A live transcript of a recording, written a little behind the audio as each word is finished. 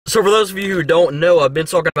So for those of you who don't know, I've been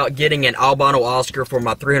talking about getting an albino Oscar for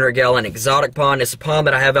my 300-gallon exotic pond. It's a pond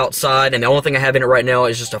that I have outside, and the only thing I have in it right now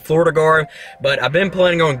is just a Florida gar, but I've been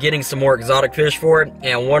planning on getting some more exotic fish for it,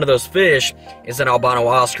 and one of those fish is an albino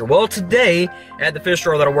Oscar. Well, today, at the fish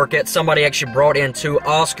store that I work at, somebody actually brought in 2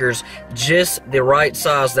 Oscars, just the right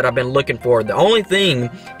size that I've been looking for. The only thing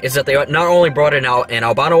is that they not only brought in an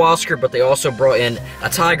albino Oscar, but they also brought in a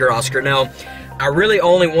tiger Oscar. Now, I really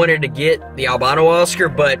only wanted to get the albino Oscar,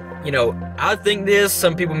 but, you know, I think this,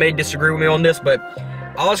 some people may disagree with me on this, but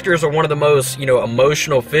Oscars are one of the most, you know,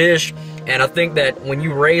 emotional fish, and I think that when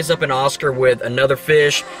you raise up an Oscar with another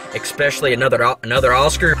fish, especially another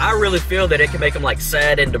Oscar, I really feel that it can make them like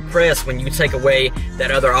sad and depressed when you take away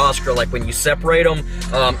that other Oscar, like when you separate them.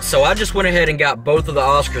 So I just went ahead and got both of the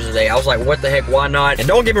Oscars today. I was like, what the heck, why not? And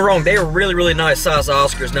don't get me wrong, they were really, really nice size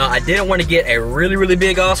Oscars. Now, I didn't want to get a really, really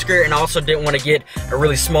big Oscar, and I also didn't want to get a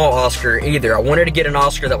really small Oscar either. I wanted to get an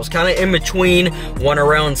Oscar that was kind of in between, one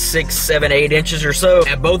around 6, 7, 8 inches or so,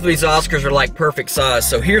 and both of these Oscars are like perfect size.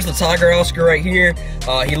 So here's the tiger Oscar right here.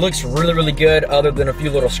 He looks really, really good, other than a few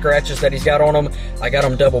little scratches that he's got on him. I got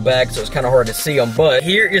him double bagged, so it's kind of hard to see him. But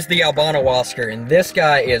here is the albino Oscar, and this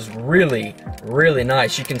guy is really, really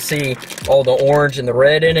nice. You can see all the orange and the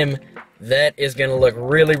red in him. That is going to look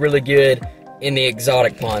really, really good in the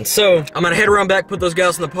exotic pond. So I'm gonna head around back, put those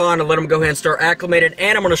guys in the pond, and let them go ahead and start acclimated.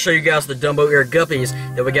 And I'm gonna show you guys the Dumbo ear guppies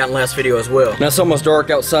that we got in the last video as well. Now, it's almost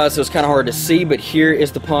dark outside, so it's kind of hard to see, but here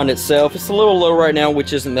is the pond itself. It's a little low right now,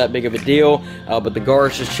 which isn't that big of a deal, but the gar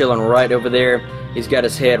is just chilling right over there. He's got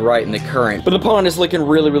his head right in the current. But the pond is looking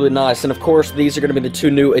really, really nice. And of course, these are going to be the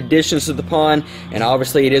 2 new additions to the pond. And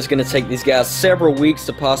obviously, it is going to take these guys several weeks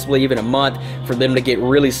to possibly even a month for them to get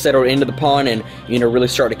really settled into the pond and, you know, really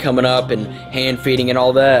start to coming up and hand feeding and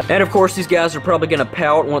all that. And of course, these guys are probably going to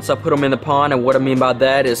pout once I put them in the pond. And what I mean by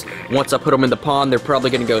that is, once I put them in the pond, they're probably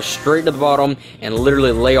going to go straight to the bottom and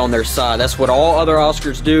literally lay on their side. That's what all other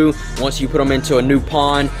Oscars do once you put them into a new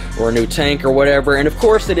pond or a new tank or whatever. And of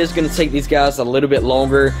course, it is going to take these guys a little bit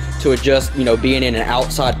longer to adjust, you know, being in an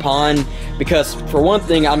outside pond, because for one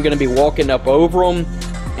thing, I'm going to be walking up over them,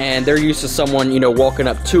 and they're used to someone, you know, walking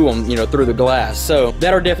up to them, you know, through the glass. So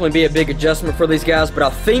that'll definitely be a big adjustment for these guys. But I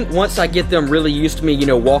think once I get them really used to me, you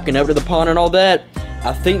know, walking up to the pond and all that,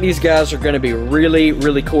 I think these guys are going to be really,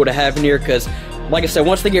 really cool to have in here, because like I said,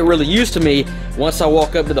 once they get really used to me, once I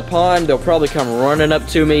walk up to the pond, they'll probably come running up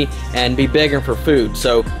to me and be begging for food.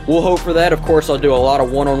 So we'll hope for that. Of course, I'll do a lot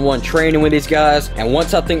of one-on-one training with these guys. And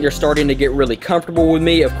once I think they're starting to get really comfortable with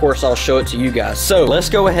me, of course, I'll show it to you guys. So let's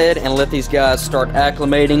go ahead and let these guys start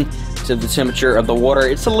acclimating to the temperature of the water.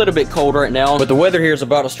 It's a little bit cold right now, but the weather here is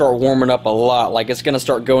about to start warming up a lot. Like, it's going to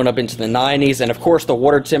start going up into the 90s, and of course the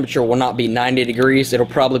water temperature will not be 90 degrees. It'll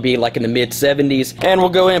probably be like in the mid 70s. And we'll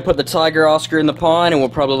go ahead and put the tiger Oscar in the pond, and we'll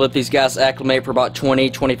probably let these guys acclimate for about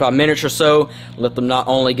 20-25 minutes or so. Let them not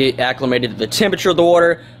only get acclimated to the temperature of the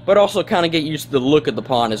water, but also kind of get used to the look of the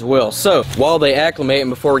pond as well. So while they acclimate and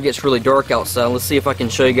before it gets really dark outside, let's see if I can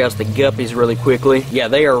show you guys the guppies really quickly. Yeah,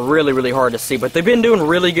 they are really, really hard to see, but they've been doing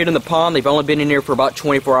really good in the pond. They've only been in here for about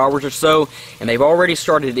 24 hours or so, and they've already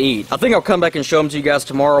started to eat. I think I'll come back and show them to you guys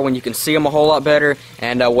tomorrow when you can see them a whole lot better,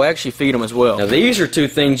 and we'll actually feed them as well. Now, these are 2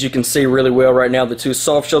 things you can see really well right now. The 2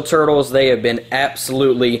 soft-shell turtles, they have been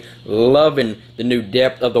absolutely loving the new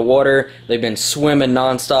depth of the water. They've been swimming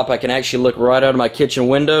non-stop. I can actually look right out of my kitchen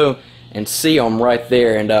window and see them right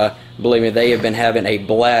there, and believe me, they have been having a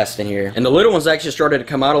blast in here. And the little ones actually started to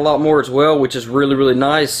come out a lot more as well, which is really, really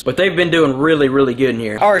nice. But they've been doing really, really good in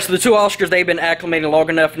here. Alright, so the 2 Oscars, they've been acclimating long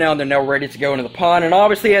enough now, and they're now ready to go into the pond. And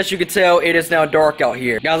obviously, as you can tell, it is now dark out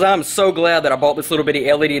here. Guys, I'm so glad that I bought this little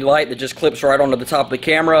bitty LED light that just clips right onto the top of the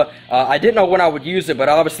camera. I didn't know when I would use it, but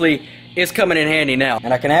obviously, it's coming in handy now.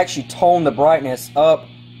 And I can actually tone the brightness up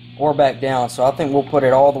or back down, so I think we'll put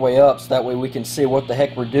it all the way up so that way we can see what the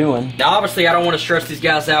heck we're doing. Now, obviously, I don't want to stress these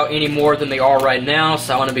guys out any more than they are right now,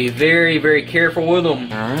 so I want to be very, very careful with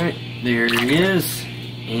them. Alright, there he is,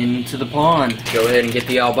 into the pond. Go ahead and get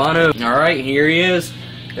the albino. Alright, here he is.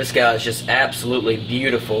 This guy is just absolutely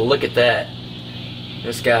beautiful. Look at that.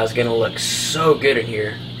 This guy's gonna look so good in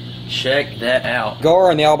here. Check that out.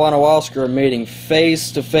 Gar and the albino Oscar are meeting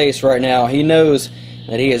face to face right now. He knows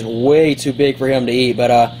that he is way too big for him to eat,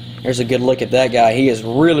 but there's a good look at that guy. He is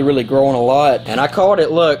really, really growing a lot. And I called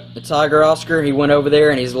it. Look, the tiger Oscar, he went over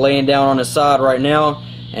there and he's laying down on his side right now.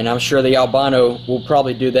 And I'm sure the albino will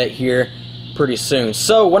probably do that here pretty soon.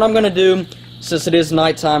 So what I'm going to do, since it is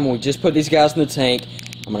nighttime and we just put these guys in the tank,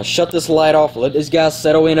 I'm going to shut this light off, let these guys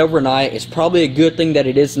settle in overnight. It's probably a good thing that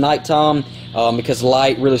it is nighttime because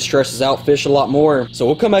light really stresses out fish a lot more. So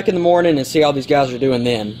we'll come back in the morning and see how these guys are doing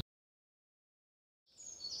then.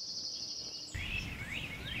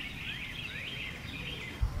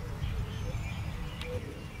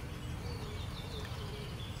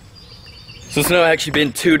 So it's now actually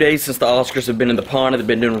been 2 days since the Oscars have been in the pond, and they've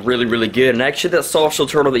been doing really, really good. And actually that softshell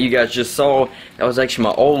turtle that you guys just saw, that was actually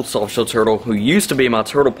my old softshell turtle who used to be in my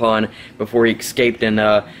turtle pond before he escaped and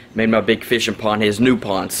made my big fishing pond his new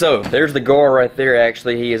pond. So there's the gar right there.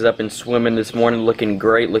 Actually, he is up and swimming this morning, looking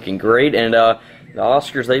great, and the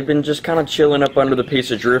Oscars, they've been just kind of chilling up under the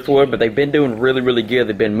piece of driftwood, but they've been doing really, really good.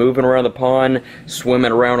 They've been moving around the pond,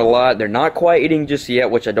 swimming around a lot. They're not quite eating just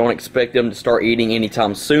yet, which I don't expect them to start eating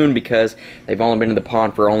anytime soon because they've only been in the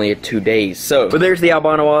pond for only 2 days. So, but there's the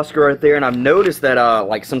albino Oscar right there, and I've noticed that,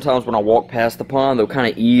 like, sometimes when I walk past the pond, they'll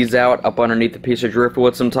kind of ease out up underneath the piece of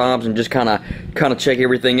driftwood sometimes and just kind of check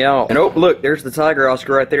everything out. And oh, look, there's the tiger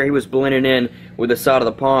Oscar right there. He was blending in with the side of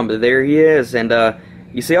the pond, but there he is, and,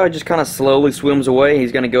 you see how he just kind of slowly swims away?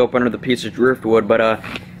 He's going to go up under the piece of driftwood, but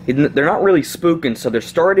they're not really spooking, so they're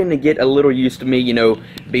starting to get a little used to me, you know,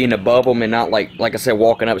 being above them and not, like I said,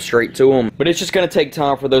 walking up straight to them. But it's just going to take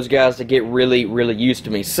time for those guys to get really, really used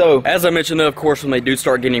to me. So, as I mentioned, though, of course, when they do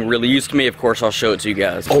start getting really used to me, of course, I'll show it to you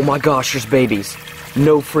guys. Oh my gosh, there's babies.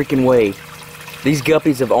 No freaking way. These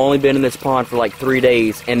guppies have only been in this pond for like 3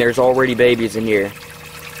 days, and there's already babies in here.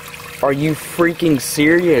 Are you freaking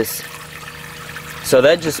serious? So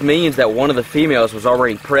that just means that one of the females was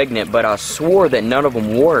already pregnant, but I swore that none of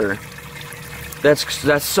them were.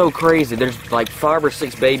 That's so crazy. There's like 5 or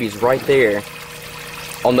 6 babies right there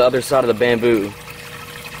on the other side of the bamboo.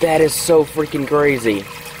 That is so freaking crazy.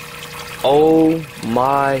 Oh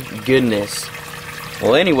my goodness.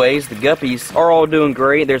 Well, anyways, the guppies are all doing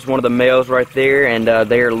great. There's one of the males right there, and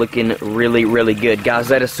they are looking really, really good. Guys,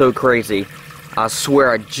 that is so crazy. I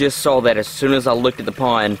swear I just saw that as soon as I looked at the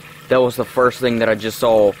pond. That was the first thing that I just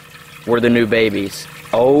saw were the new babies.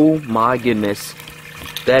 Oh my goodness.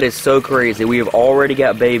 That is so crazy. We have already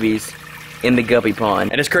got babies in the guppy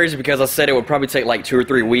pond. And it's crazy because I said it would probably take like 2 or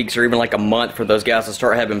 3 weeks or even like a month for those guys to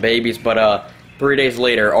start having babies, but 3 days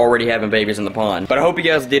later, already having babies in the pond. But I hope you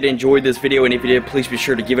guys did enjoy this video, and if you did, please be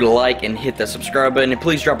sure to give it a like and hit that subscribe button, and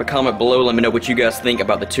please drop a comment below. Let me know what you guys think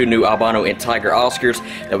about the 2 new albino and tiger Oscars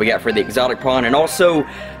that we got for the exotic pond. And also,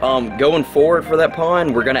 going forward for that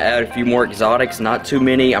pond, we're going to add a few more exotics, not too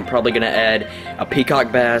many. I'm probably going to add a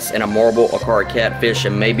peacock bass and a marble acara catfish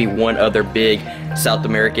and maybe one other big South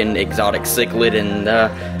American exotic cichlid, and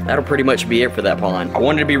that'll pretty much be it for that pond. I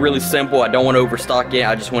wanted to be really simple. I don't want to overstock it.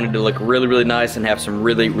 I just wanted to look really, really nice and have some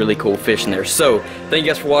really, really cool fish in there. So, thank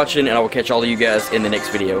you guys for watching, and I will catch all of you guys in the next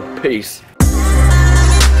video. Peace.